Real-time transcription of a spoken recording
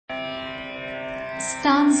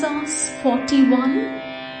Stanzas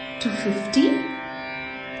 41 to 50.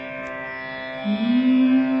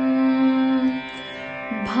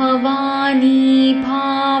 Bhavani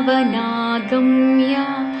bhavanagamya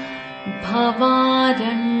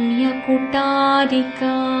bhavaranya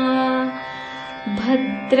kutarika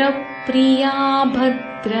bhadrapriya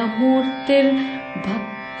bhadramurtir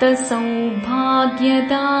bhakta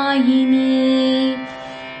saubhagyadayini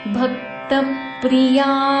bhakta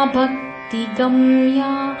priya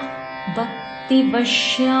bhaktigamya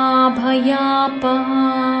bhaktivashya bhayapaha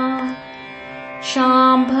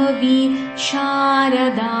Shambhavi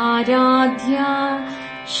Sharadaradhya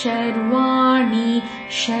Sharvani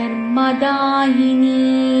Sharmadayini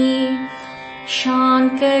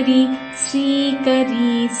Shankari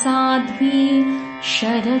Srikari Sadhvi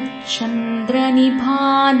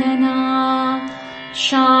Sharachandranibhanana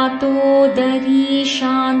Shatodari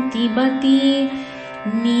Shantibati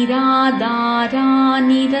Niradara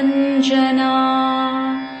Niranjana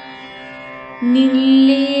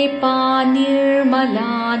Nirlepa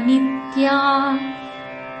nirmala nitya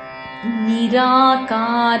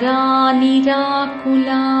Nirakara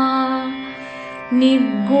nirakula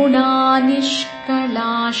Nirguna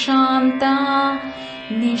nishkala shanta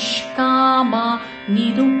Nishkama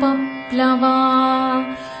nirupaplava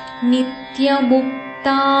Nitya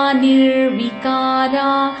mukta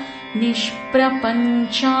nirvikara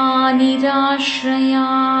Nishprapancha nirashraya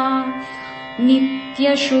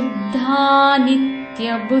Nitya Shuddha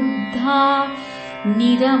Nitya Buddha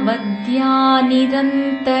Niravadya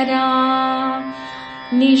Nirantara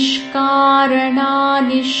Nishkarana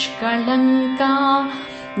Nishkalanka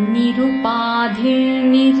Nirupadhir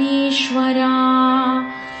Nirishwara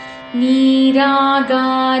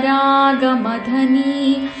Niragaraga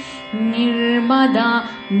Madhani Nirmada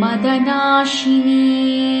Madanashini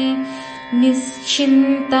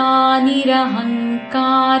Nischinta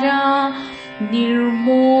Nirahankara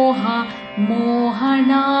Nirmoha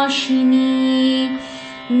Mohanashini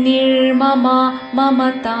Nirmama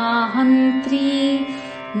Mamatahantri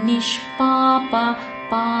Nishpapa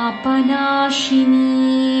Papanashini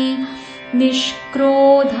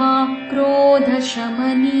Nishkrodha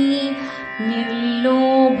Krodhashamani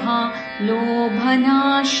Nirlobha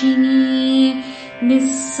Lobhanashini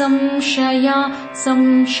Nissamshaya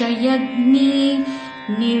Samshayagni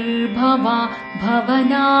Nirbhava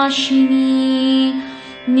Bhavanashini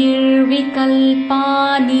Nirvikalpa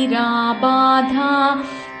Nirabadha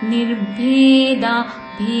Nirbheda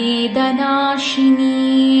Bhedanashini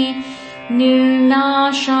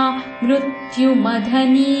Nirnasha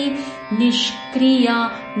Mrityumadhani Nishkriya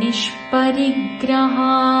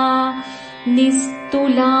Nishparigraha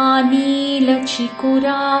Nistula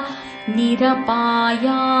Nilachikura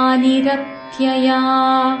Nirapaya Niratyaya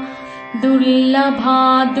Durlabha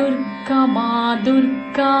Durgama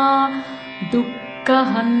Durga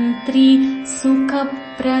Dukkahantri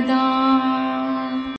Sukhaprada